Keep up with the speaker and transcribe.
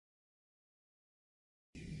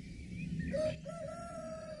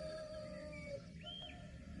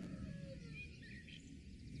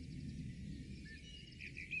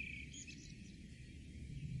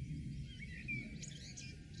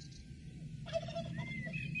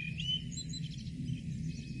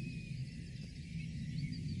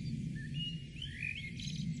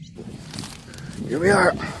Here we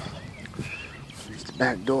are. There's the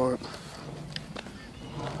back door.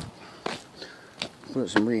 Put up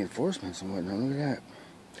some reinforcements and whatnot. Look at that.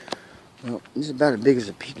 Well, this is about as big as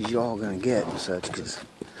a peek as y'all gonna get and such, because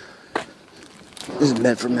this is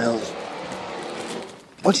Medford Mills.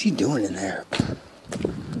 What's he doing in there?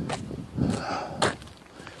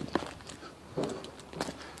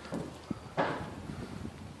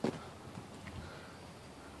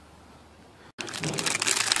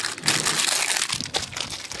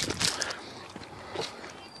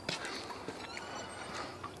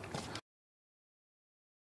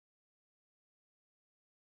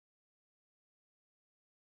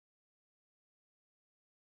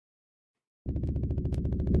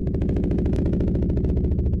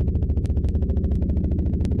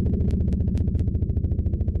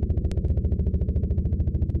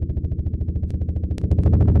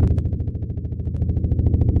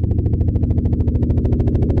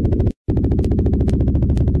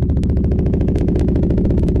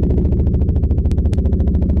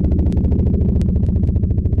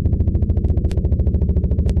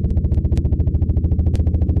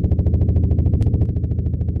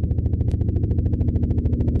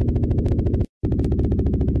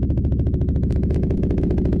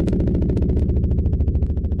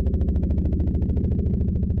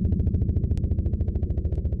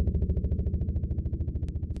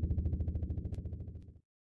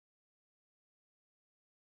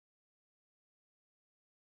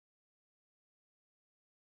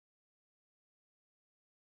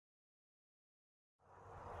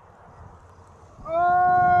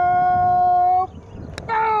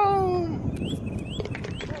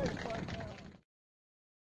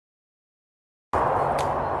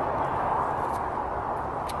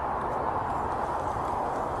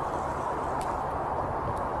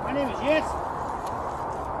 My name is Yancy.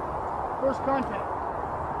 First contact.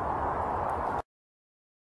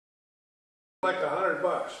 Like $100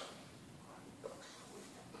 bucks.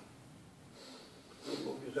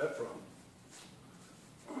 What is that from?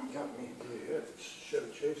 Got me in the head.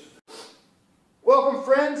 Shit chasing. Welcome,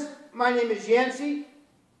 friends. My name is Yancy.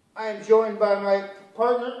 I am joined by my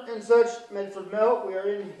partner and such, Medford Mel. We are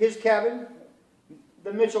in his cabin,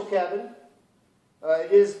 the Mitchell cabin.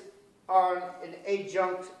 It is on an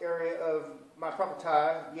adjunct area of my property,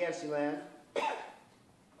 Yancy land.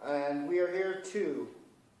 And we are here to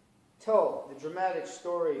tell the dramatic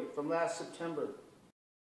story from last September.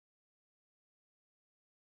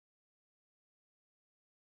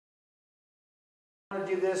 I want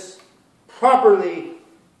to do this properly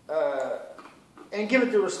and give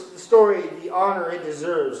it the story the honor it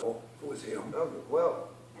deserves. Oh, who was him? Okay, well,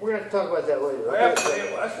 we're going to have to talk about that later.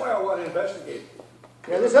 That's why I want to investigate.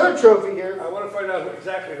 Now, this other trophy here. I want to find out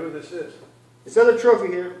exactly who this is. This other trophy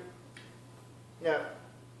here. Now,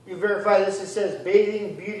 you verify this. It says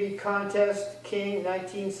Bathing Beauty Contest King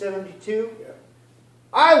 1972. Yeah.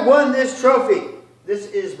 I won this trophy. This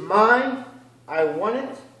is mine. I won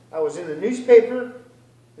it. I was in the newspaper.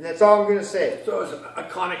 And that's all I'm going to say. So it's an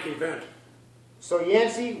iconic event. So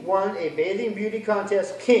Yancy won a Bathing Beauty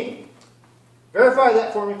Contest King. Verify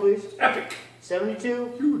that for me, please. Epic.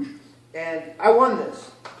 72. Huge. And I won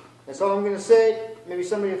this. That's all I'm going to say. Maybe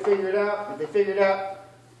somebody will figure it out. If they figure it out,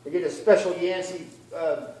 they get a special Yancy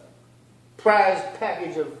prize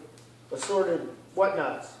package of assorted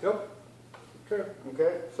whatnots. Yep. Okay.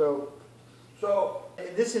 Okay? So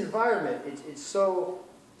this environment, it's so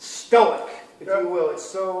stoic, if you will. It's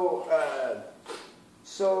so,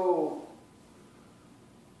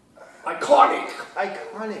 iconic.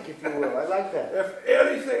 Iconic, if you will. I like that. If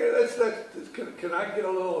anything, can I get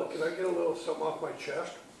a little something off my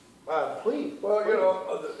chest? Please. Well, you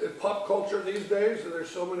know, in pop culture these days, there's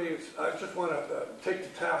so many. I just want to take to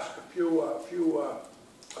task a few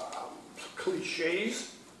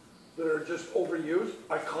cliches that are just overused.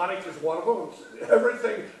 Iconic is one of them.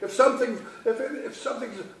 Everything. If something's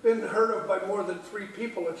been heard of by more than 3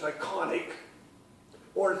 people, it's iconic,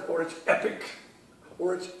 or it's epic,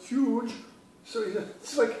 or it's huge. So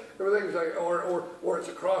it's like everything's like, or it's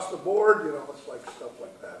across the board. You know, it's like stuff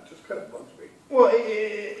like that. It just kind of bugs me. Well,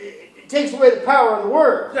 it takes away the power of the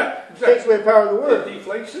word. Yeah, exactly. It takes away the power of the word. It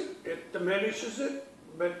deflates it. It diminishes it.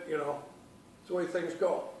 But you know, it's the way things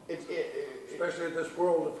go. Especially in this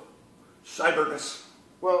world of cyberness.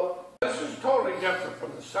 Well, this is totally different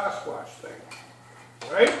from the Sasquatch thing,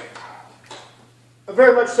 right?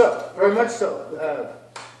 very much so. Very much so.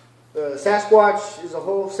 Sasquatch is a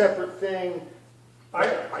whole separate thing. I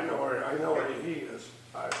know where he is.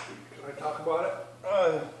 Can I talk about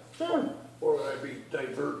it? Sure. Or would I be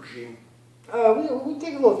diverging? We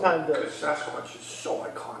take a little time to. Because Sasquatch is so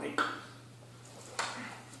iconic.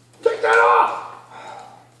 Take that off!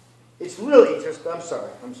 It's really just, I'm sorry.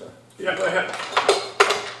 Yeah, go ahead.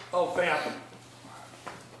 Oh, phantom.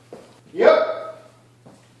 Yep.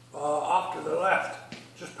 Off to the left,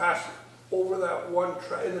 just past over that one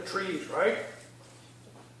in the trees, right?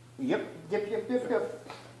 Yep. And,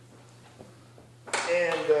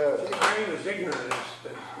 I ain't as ignorant as, you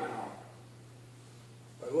know,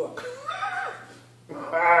 I look.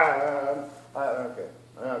 okay.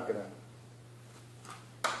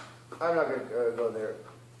 I'm not gonna go there.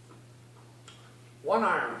 One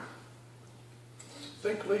iron.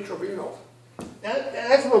 Think Lee Trevino.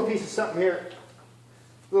 That's a little piece of something here.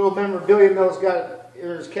 Little memorabilia Mel's got in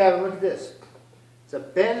his cabin. Look at this. It's a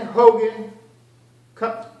Ben Hogan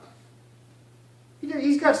cup.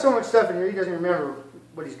 He's got so much stuff in here, he doesn't remember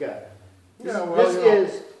what he's got. This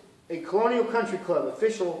is a Colonial Country Club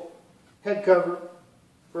official head cover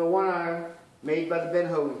for a one iron made by the Ben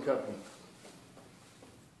Hogan Company.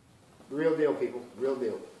 Real deal, people. Real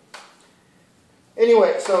deal.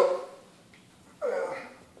 Anyway, so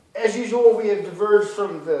as usual, we have diverged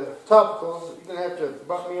from the topicals. You're going to have to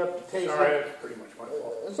bump me up to taste. Sorry, that's pretty much my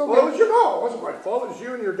fault. It's okay. Well, it was your fault. It wasn't my fault. It was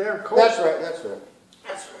you and your damn coat. That's right.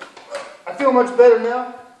 I feel much better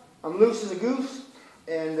now. I'm loose as a goose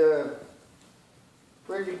and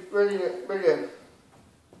ready to.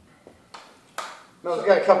 Mel's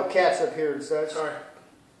got a couple cats up here and such. Sorry.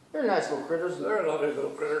 They're nice little critters. They're lovely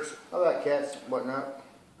little critters. I like cats and whatnot.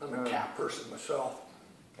 I'm a cat person myself.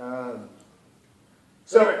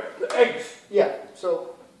 So anyway, the eggs. Yeah.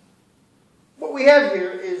 So what we have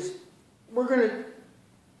here is we're going to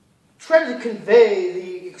try to convey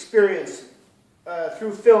the experience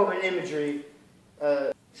through film and imagery.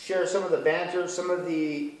 Share some of the banter, some of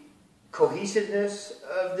the cohesiveness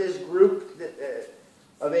of this group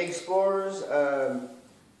of egg explorers.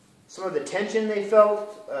 Some of the tension they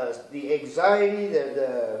felt, the anxiety,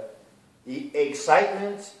 the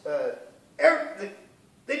excitement.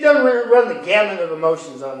 They done run the gamut of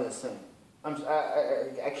emotions on this thing.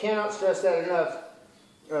 I cannot stress that enough.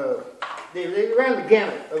 They ran the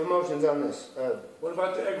gamut of emotions on this. What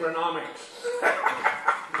about the agronomics?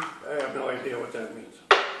 I have no idea what that means.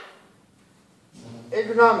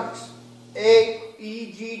 Agronomics.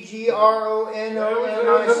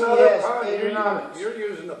 A-E-G-G-R-O-N-O-M-I-C-S. Agronomics. You're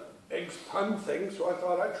using the eggs pun thing, so I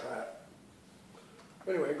thought I'd try it.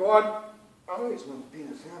 Anyway, go on. I'll get some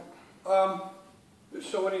peanuts now.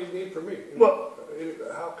 So what do you need from me? Well,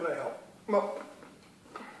 how can I help? Well,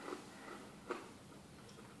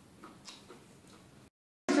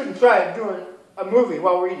 we shouldn't try doing a movie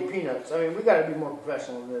while we're eating peanuts. I mean, we got to be more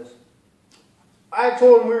professional than this. I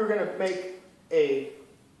told him we were going to make a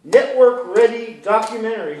network-ready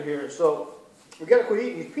documentary here, so we got to quit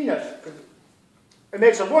eating these peanuts because it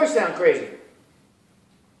makes our voice sound crazy.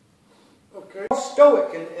 Okay.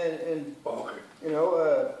 Stoic and okay. You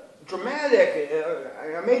know, dramatic. I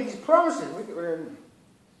made these promises.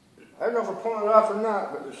 I don't know if we're pulling it off or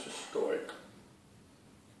not, but this is stoic.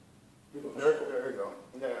 There you go.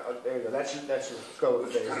 There you go. That's your stoic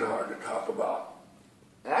It's phase. kind of hard to talk about.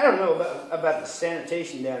 I don't know about the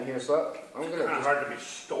sanitation down here, so I'm It's gonna. kind of hard to be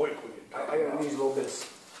stoic when you talk I gotta about use a little bit of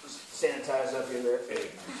sanitize up here. There.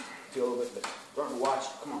 Feel a little bit, but darn watch.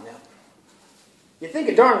 Come on now. You think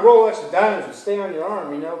a darn Rolex of diamonds would stay on your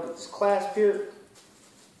arm, you know, but this clasp here.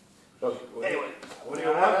 So, anyway, what do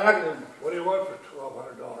you want? What do you want for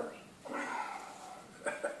 $1,200?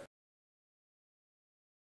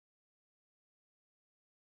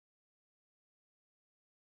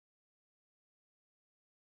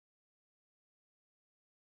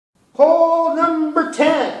 Hole number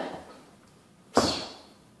 10.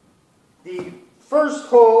 The first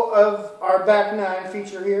hole of our back nine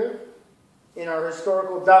feature here in our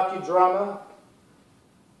historical docudrama.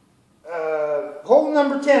 Hole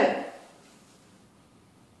number 10.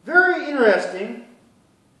 Very interesting.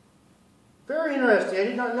 Very interesting. I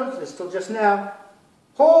did not notice this till just now.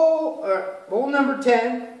 Hole number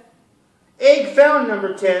 10, egg found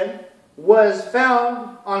number 10, was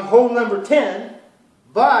found on hole number 10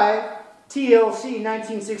 by TLC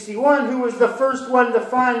 1961, who was the first one to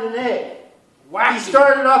find an egg. Wacky. He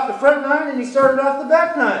started off the front nine and he started off the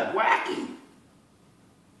back nine. Wacky.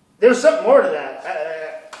 There's something more to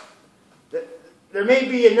that. There may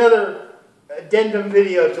be another addendum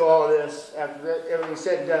video to all of this after everything's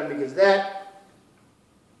said and done, because that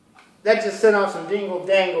just sent off some dingle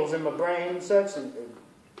dangles in my brain and such, and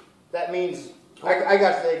that means I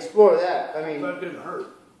got to explore that. I mean, That didn't hurt.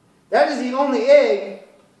 that is the only egg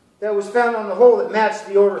that was found on the hole that matched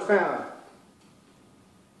the order found.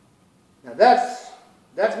 Now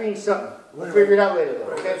that means something. We'll figure it out later,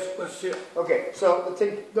 though. Okay. Let's see it. Okay. So let's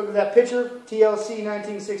take a look at that picture. TLC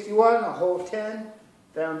 1961, a hole 10.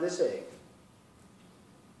 found this egg.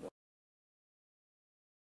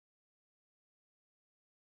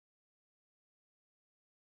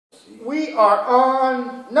 We are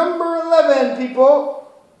on number 11, people.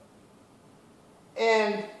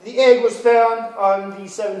 And the egg was found on the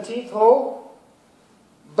 17th hole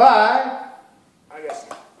by, I guess,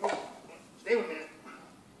 stay with me,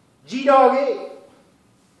 G-Dog 8.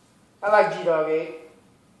 I like G-Dog 8.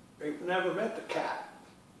 I've never met the cat.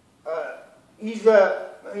 He's a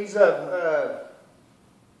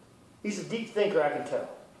deep thinker, I can tell.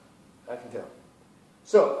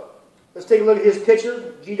 So, let's take a look at his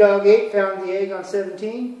picture. G-Dog 8 found the egg on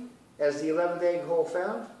 17 as the 11th egg hole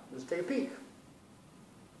found. Let's take a peek.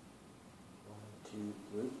 1, 2,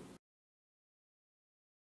 3.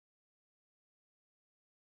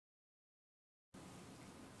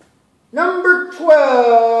 Number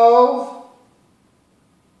 12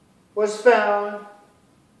 was found.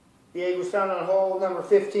 The egg was found on hole number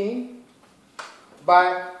 15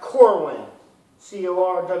 by Corwin.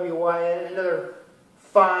 C-O-R-W-Y-N. Another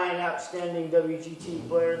fine, outstanding WGT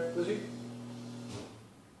player. Is he?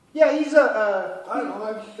 Yeah, he's a I don't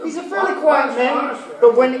know. he's a fairly quiet man,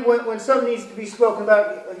 but when something needs to be spoken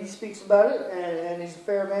about, he speaks about it, and he's a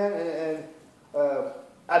fair man, and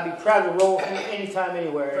I'd be proud to roll with him anytime,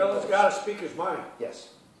 anywhere. Fella's got to speak his mind. Yes.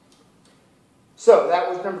 So that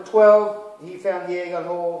was number 12. He found the egg on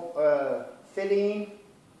hole 15,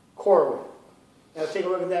 Corwin. Now take a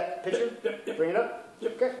look at that picture. Yep. Bring it up.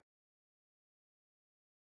 Yep. Okay.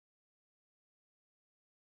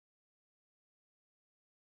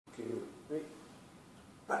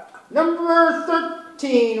 Number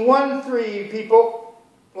 13, 1-3, people,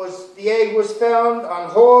 the egg was found on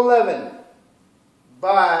hole 11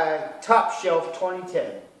 by Top Shelf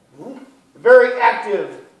 2010. A very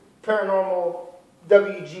active paranormal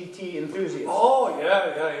WGT enthusiast. Oh,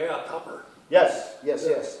 yeah, Topper. Yes. Yeah.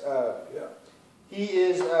 He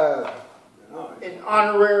is an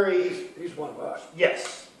honorary, He's one of us.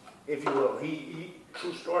 yes, if you will. He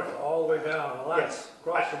True story, all the way down the line. Yes.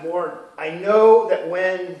 Across the board. I know that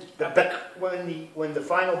when the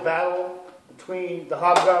final battle between the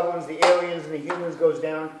hobgoblins, the aliens, and the humans goes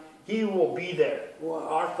down, he will be there. Well,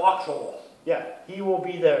 our foxhole. Yeah, he will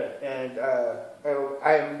be there, and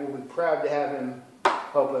I will be proud to have him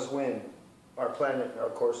help us win our planet and our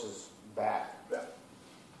courses back. Yeah.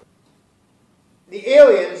 The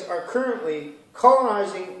aliens are currently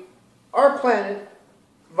colonizing our planet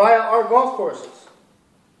via our golf courses.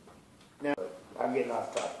 Now, I'm getting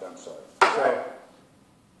off topic, I'm sorry. So,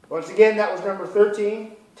 once again, that was number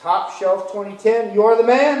 13, Top Shelf 2010. You're the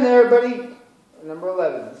man there, buddy. Number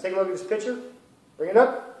 11. Let's take a look at this picture. Bring it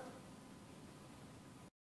up.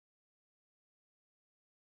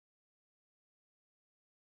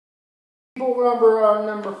 People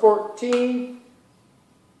number 14.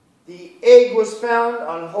 The egg was found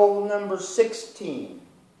on hole number 16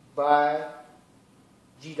 by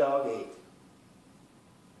G-Dog 8.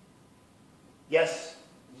 Yes,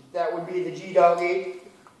 that would be the G-Dog 8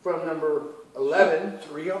 from number 11.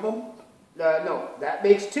 3 of them? No, that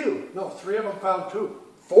makes 2. No, 3 of them found 2.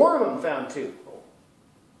 4 of them found 2.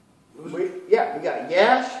 We got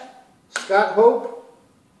Yash, Scott Hope,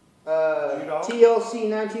 TLC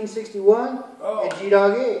 1961, and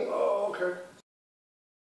G-Dog 8. Oh, okay.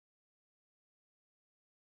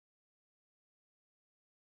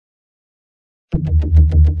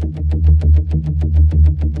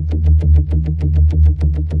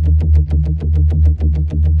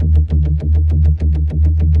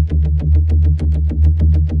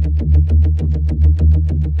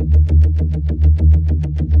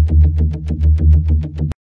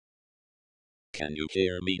 Can you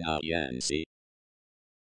hear me now, Yancy?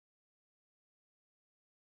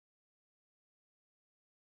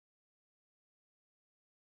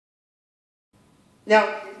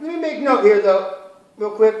 Now, let me make note here, though,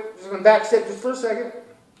 real quick. Just going to backstep just for a second.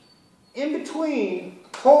 In between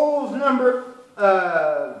holes number,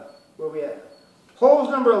 where are we at? Holes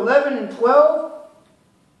number 11 and 12,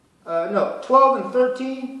 12 and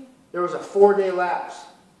 13, there was a 4-day lapse.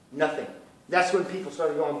 Nothing. That's when people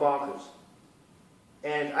started going bonkers.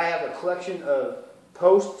 And I have a collection of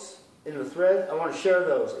posts in the thread. I want to share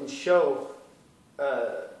those and show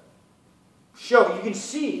you can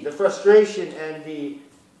see the frustration and the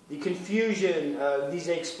confusion. These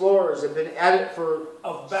explorers have been at it for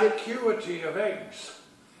A vacuity of eggs.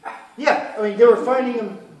 Yeah, I mean, they were finding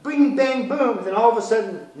them, bing, bang, boom, and then all of a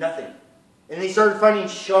sudden, nothing. And they started finding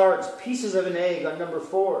shards, pieces of an egg on number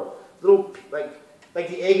 4, little like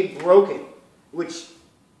the egg had broken, which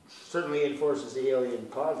certainly enforces the alien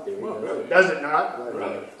pod theory. Well, really? Does it not? But,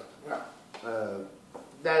 Really?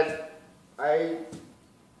 that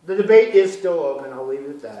The debate is still open. I'll leave it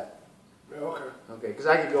at that. Yeah, okay. Okay, because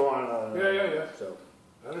I could go on and on. Yeah. So,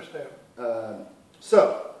 I understand. I'm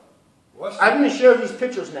going to share these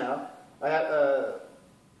pictures now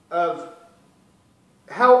of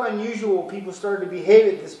how unusual people started to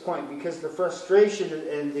behave at this point because the frustration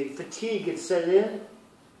and the fatigue had set in, and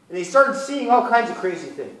they started seeing all kinds of crazy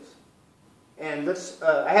things. And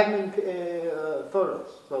I have them in photos,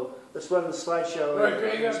 so let's run the slideshow. Right,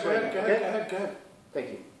 go ahead. Thank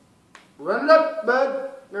you. Run it up,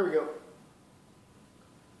 bud. There we go.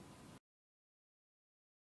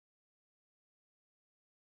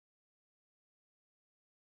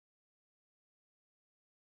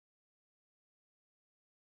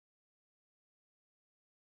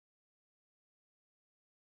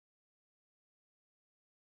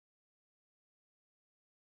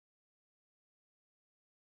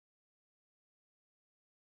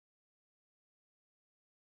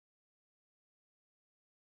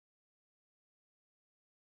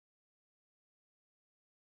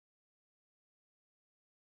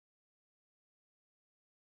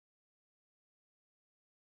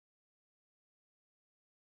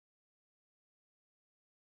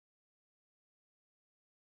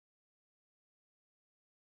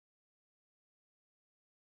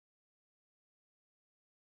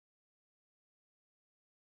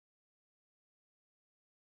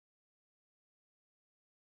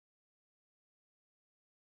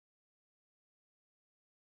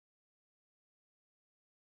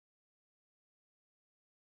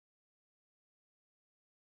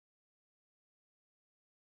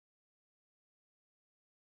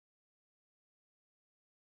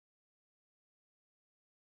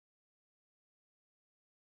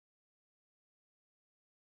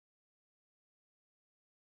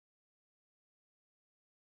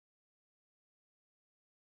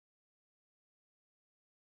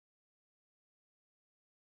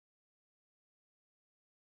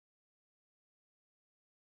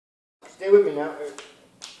 Stay with me now.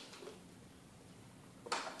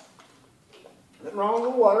 Nothing wrong with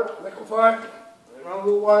the water. Liquefy. Nothing wrong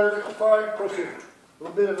with the water. Liquefy. Proceed. A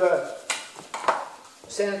little bit of a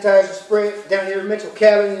sanitizer spray down here at Mitchell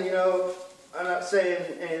Cabin. You know, I'm not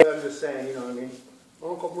saying anything. I'm just saying, you know what I mean.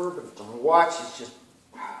 Uncle Bourbon. The watch is just.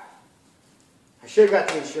 I should have got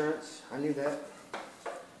the insurance. I knew that.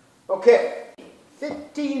 Okay,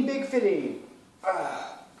 15 big fitting.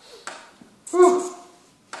 Whew.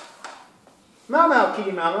 Mau Mau,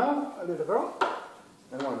 kitty Mau Mau, a little girl.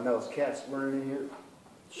 I don't want to know if cat's running in here.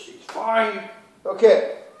 She's fine.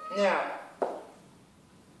 Okay, now,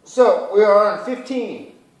 so we are on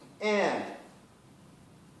 15, and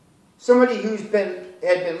somebody who's had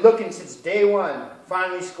been looking since day one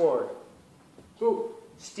finally scored. Who?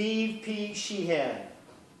 Steve P. Sheehan.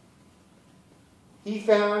 He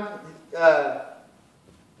found the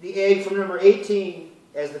egg from number 18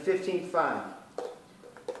 as the 15th find.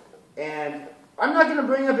 And I'm not going to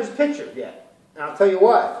bring up his picture yet. And I'll tell you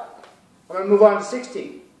why. I'm going to move on to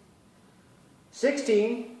 16.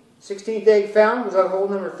 16th egg found was on hole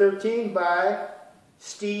number 13 by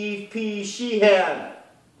Steve P. Sheehan.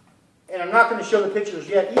 And I'm not going to show the pictures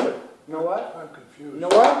yet either. You know what? I'm confused. You know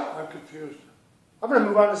what? I'm confused. I'm going to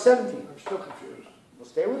move on to 17. I'm still confused. Well,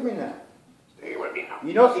 stay with me now. Stay with me now.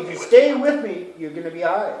 You know, if you stay with me, you're going to be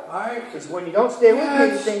high. Because when you don't stay with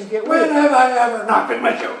me, things get weird. When have I ever not been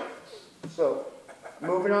with you? So,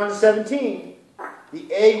 moving on to 17.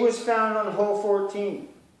 The egg was found on hole 14.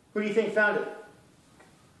 Who do you think found it?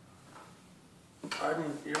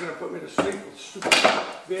 You're going to put me to sleep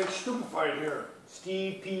with being stupefied here.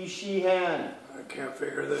 Steve P. Sheehan. I can't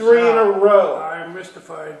figure this 3 out. in a row. I'm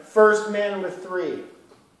mystified. First man with 3.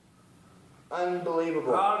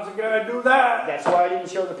 Unbelievable. How does a guy do that? That's why I didn't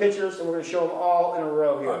show the pictures, and we're going to show them all in a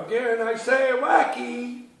row here. Again, I say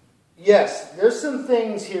wacky. Yes, there's some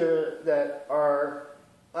things here that are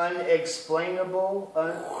unexplainable,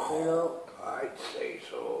 you know. I'd say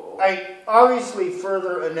so. Obviously,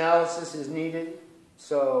 further analysis is needed,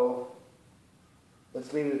 so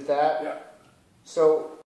let's leave it at that. Yeah.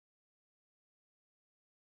 So,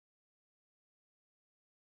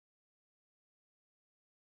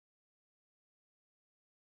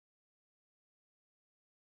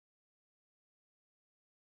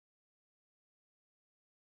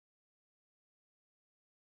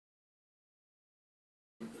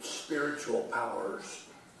 Spiritual powers.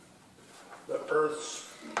 The Earth's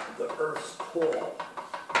pull. What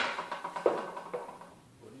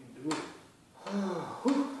are you doing?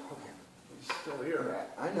 He's still here.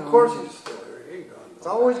 I know. Of course he's still here. He ain't gone. It's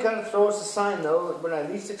always got to throw us a sign, though, when I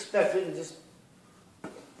least expect it, and just...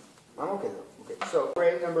 I'm okay, though. Okay, so,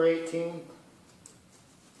 grade number 18.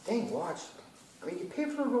 Dang, watch. I mean, you pay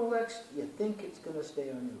for a Rolex, you think it's going to stay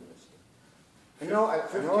on your wrist. I know,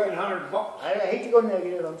 $1,500. I hate to go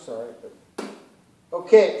negative, I'm sorry. But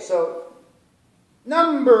okay, so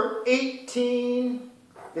number 18,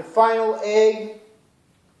 the final egg.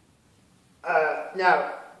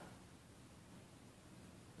 Now,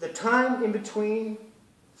 the time in between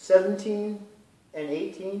 17 and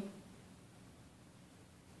 18,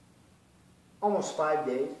 almost 5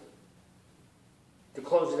 days to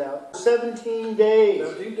close it out. 17 days.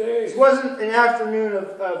 17 days. This wasn't an afternoon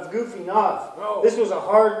of goofing off. No. This was a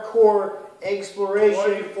hardcore exploration.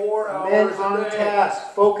 24 hours Men a on day.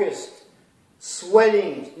 task, focused,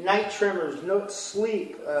 sweating, night tremors, no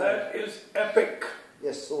sleep. That is epic.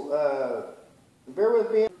 Yes, so bear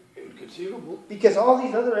with me. Inconceivable. Because all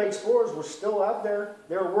these other explorers were still out there.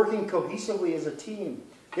 They were working cohesively as a team.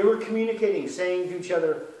 They were communicating, saying to each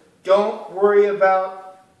other, don't worry about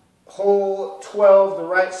hole 12, the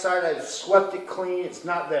right side. I've swept it clean. It's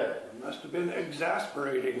not there. It must have been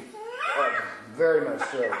exasperating. Very much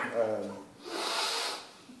so.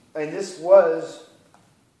 And this was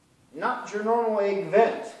not your normal egg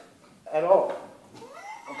vent at all.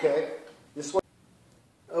 Okay? This was...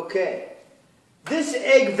 Okay. This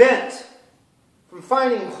egg vent, from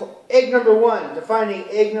finding egg number 1 to finding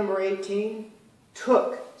egg number 18,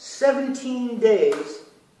 took 17 days,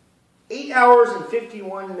 8 hours and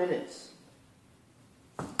 51 minutes.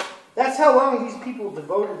 That's how long these people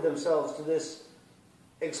devoted themselves to this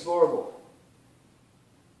explorable.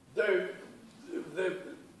 They're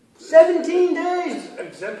 17 days!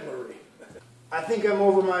 exemplary. I think I'm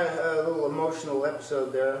over my little emotional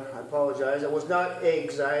episode there. I apologize. It was not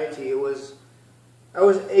anxiety. I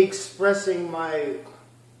was expressing my...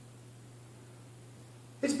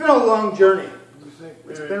 It's been a long journey.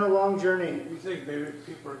 It's been a long journey. You think maybe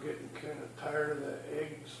people are getting kind of tired of the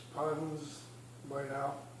eggs puns by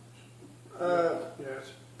now?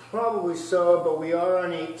 Yes. Probably so, but we are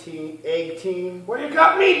on egg team. What you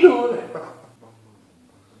got me doing?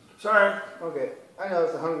 Sorry. Okay, I know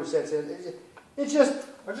if the hunger sets in. It's just...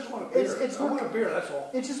 I just want a beer. I want a beer, that's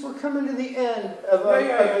all. It's just we're coming to the end of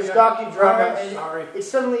this yeah. docu-drama, I'm sorry. It's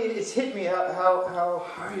suddenly hit me how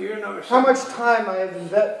How much time I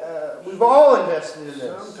have we've all invested in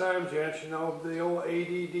this. Sometimes, yes, you know, the old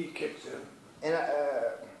ADD kicks in. And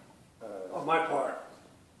On my part.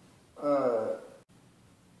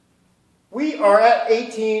 We are at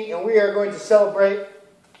 18, and we are going to celebrate.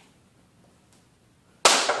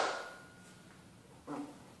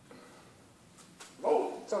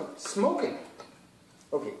 Oh, it's smoking.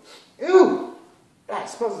 Okay. Ew! That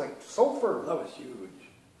smells like sulfur. That was huge.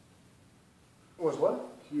 It was what?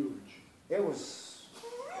 Huge. It was...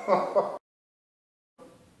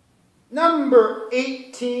 Number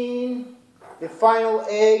 18, the final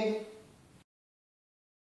egg.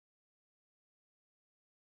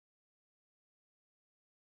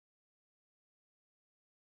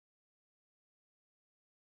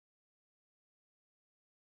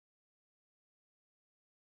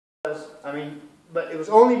 I mean, but it was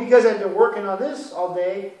only because I'd been working on this all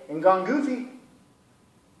day and gone goofy.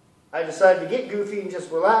 I decided to get goofy and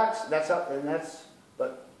just relax.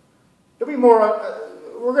 But there'll be more.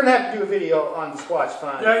 We're going to have to do a video on the Squatch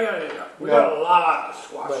Find. Yeah. We got a lot of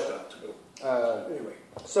squash stuff to do. Anyway.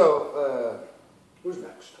 So, who's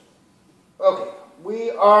next? Okay,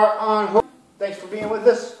 we are on hold. Thanks for being with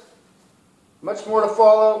us. Much more to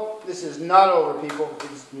follow. This is not over, people.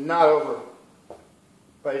 It's not over.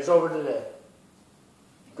 But it's over today.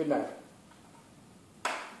 Good night.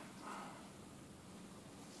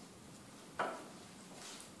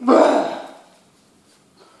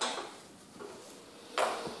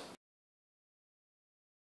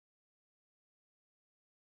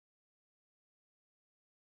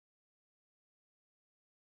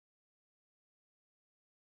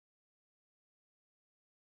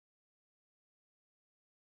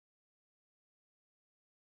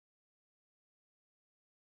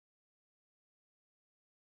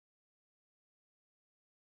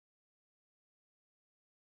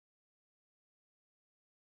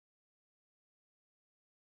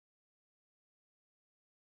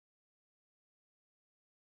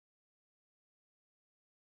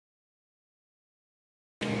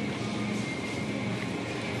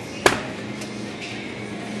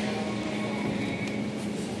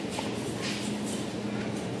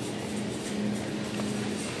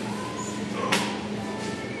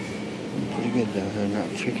 Pretty good though, they're not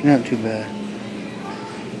freaking out too bad.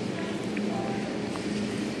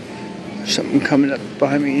 There's something coming up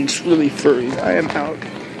behind me and it's really furry. I am out.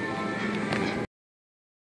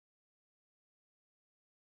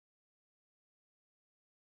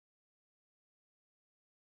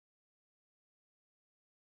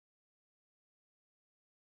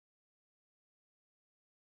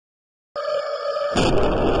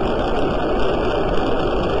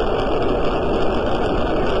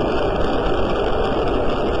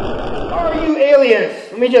 Are you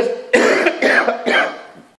aliens? Let me just